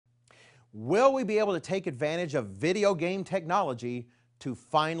Will we be able to take advantage of video game technology to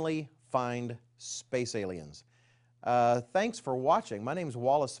finally find space aliens? Thanks for watching. My name is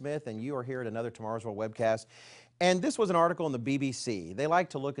Wallace Smith, and you are here at another Tomorrow's World webcast. And this was an article in the BBC. They like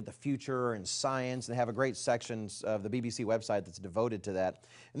to look at the future and science, and they have a great section of the BBC website that's devoted to that.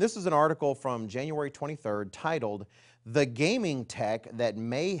 And this is an article from January 23rd titled, "The Gaming Tech That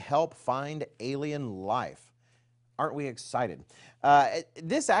May Help Find Alien Life." Aren't we excited?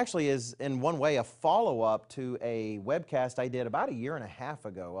 This actually is, in one way, a follow-up to a webcast I did about a year and a half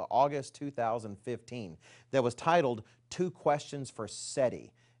ago, August 2015, that was titled Two Questions for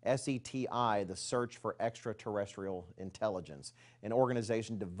SETI, S-E-T-I, the Search for Extraterrestrial Intelligence, an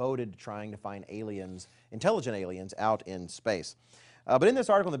organization devoted to trying to find aliens, intelligent aliens, out in space. But in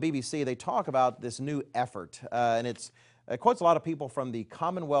this article in the BBC, they talk about this new effort, and it quotes a lot of people from the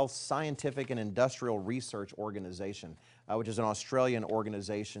Commonwealth Scientific and Industrial Research Organization, which is an Australian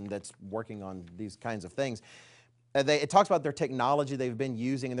organization that's working on these kinds of things. It talks about their technology they've been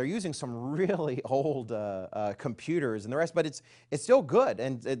using, and they're using some really old computers and the rest, but it's still good.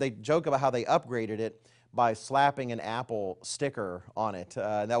 And they joke about how they upgraded it by slapping an Apple sticker on it.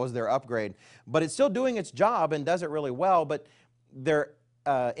 That was their upgrade. But it's still doing its job and does it really well, but they're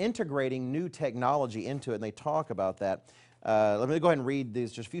integrating new technology into it, and they talk about that. Let me go ahead and read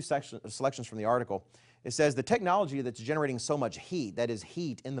these, just a few selections from the article. It says, the technology that's generating so much heat, that is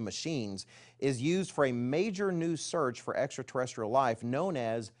heat in the machines, is used for a major new search for extraterrestrial life known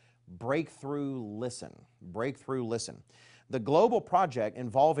as Breakthrough Listen. Breakthrough Listen. The global project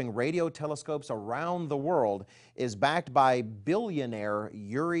involving radio telescopes around the world is backed by billionaire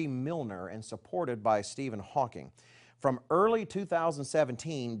Yuri Milner and supported by Stephen Hawking. From early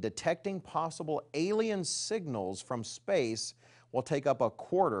 2017, detecting possible alien signals from space will take up a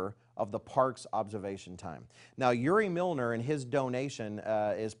quarter of the park's observation time. Now, Yuri Milner and his donation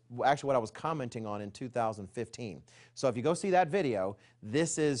is actually what I was commenting on in 2015. So if you go see that video,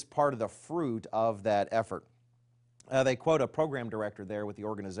 this is part of the fruit of that effort. They quote a program director there with the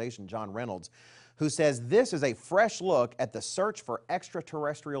organization, John Reynolds, who says, this is a fresh look at the search for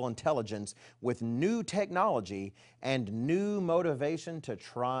extraterrestrial intelligence with new technology and new motivation to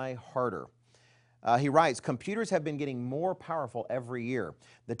try harder. He writes, computers have been getting more powerful every year.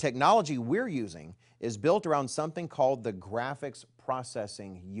 The technology we're using is built around something called the Graphics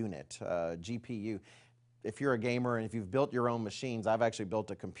Processing Unit, GPU. If you're a gamer and if you've built your own machines, I've actually built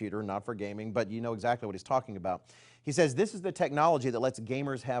a computer, not for gaming, but you know exactly what he's talking about. He says this is the technology that lets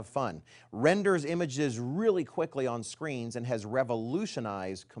gamers have fun, renders images really quickly on screens, and has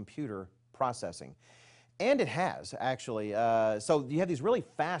revolutionized computer processing. And it has, actually. So you have these really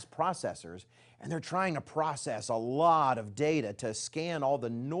fast processors, and they're trying to process a lot of data to scan all the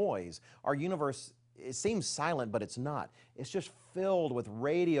noise. Our universe, it seems silent, but it's not. It's just filled with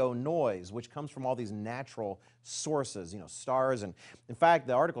radio noise, which comes from all these natural sources, stars. And in fact,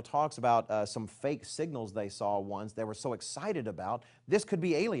 the article talks about some fake signals they saw once they were so excited about. This could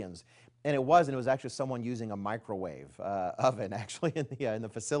be aliens. And it was actually someone using a microwave oven, actually, in the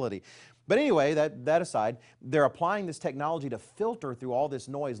facility. But anyway, that aside, they're applying this technology to filter through all this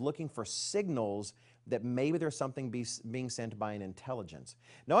noise, looking for signals that maybe there's something being sent by an intelligence.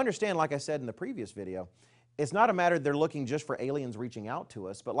 Now understand, like I said in the previous video, it's not a matter they're looking just for aliens reaching out to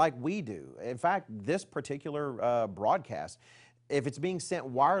us, but like we do. In fact, this particular broadcast, if it's being sent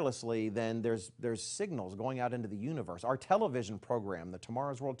wirelessly, then there's signals going out into the universe. Our television program, the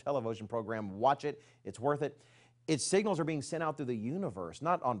Tomorrow's World television program, watch it, it's worth it. Its signals are being sent out through the universe,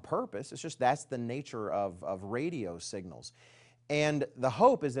 not on purpose. It's just that's the nature of radio signals. And the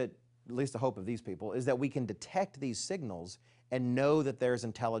hope is that, at least the hope of these people, is that we can detect these signals and know that there's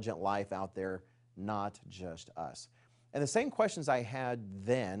intelligent life out there, not just us. And the same questions I had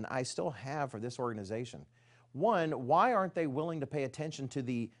then, I still have for this organization. One, why aren't they willing to pay attention to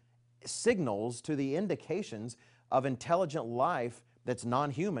the signals, to the indications of intelligent life that's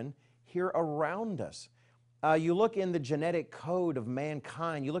non-human here around us? You look in the genetic code of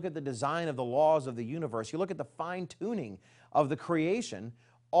mankind, you look at the design of the laws of the universe, you look at the fine-tuning of the creation,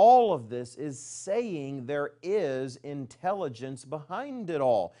 all of this is saying there is intelligence behind it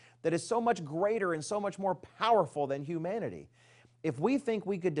all that is so much greater and so much more powerful than humanity. If we think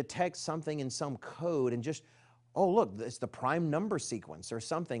we could detect something in some code and just, oh look, it's the prime number sequence or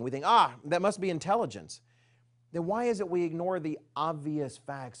something, we think, that must be intelligence. Then why is it we ignore the obvious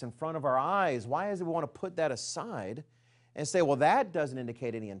facts in front of our eyes? Why is it we want to put that aside and say, well, that doesn't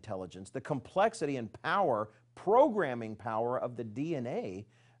indicate any intelligence? The complexity and power, programming power of the DNA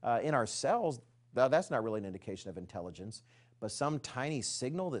in our cells, that's not really an indication of intelligence. But some tiny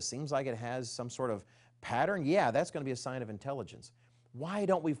signal that seems like it has some sort of pattern, yeah, that's going to be a sign of intelligence. why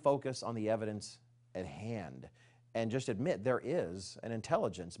don't we focus on the evidence at hand and just admit there is an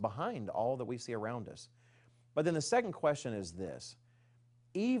intelligence behind all that we see around us? But then the second question is this: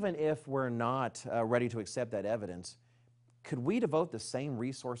 even if we're not ready to accept that evidence, could we devote the same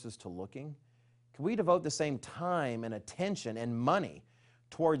resources to looking? Could we devote the same time and attention and money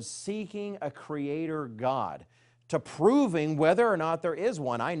towards seeking a creator God, to proving whether or not there is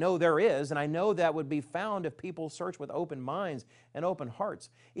one? I know there is, and I know that would be found if people search with open minds and open hearts.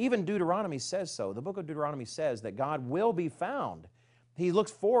 Even Deuteronomy says so. The book of Deuteronomy says that God will be found. He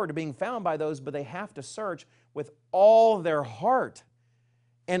looks forward to being found by those, but they have to search with all their heart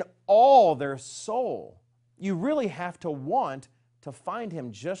and all their soul. You really have to want to find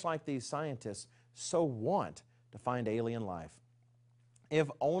Him, just like these scientists so want to find alien life. If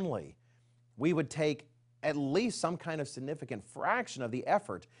only we would take at least some kind of significant fraction of the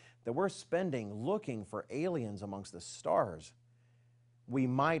effort that we're spending looking for aliens amongst the stars, we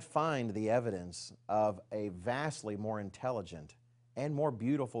might find the evidence of a vastly more intelligent and more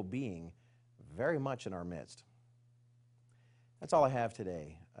beautiful being very much in our midst. That's all I have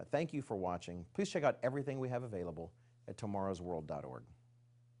today. Thank you for watching. Please check out everything we have available at tomorrowsworld.org.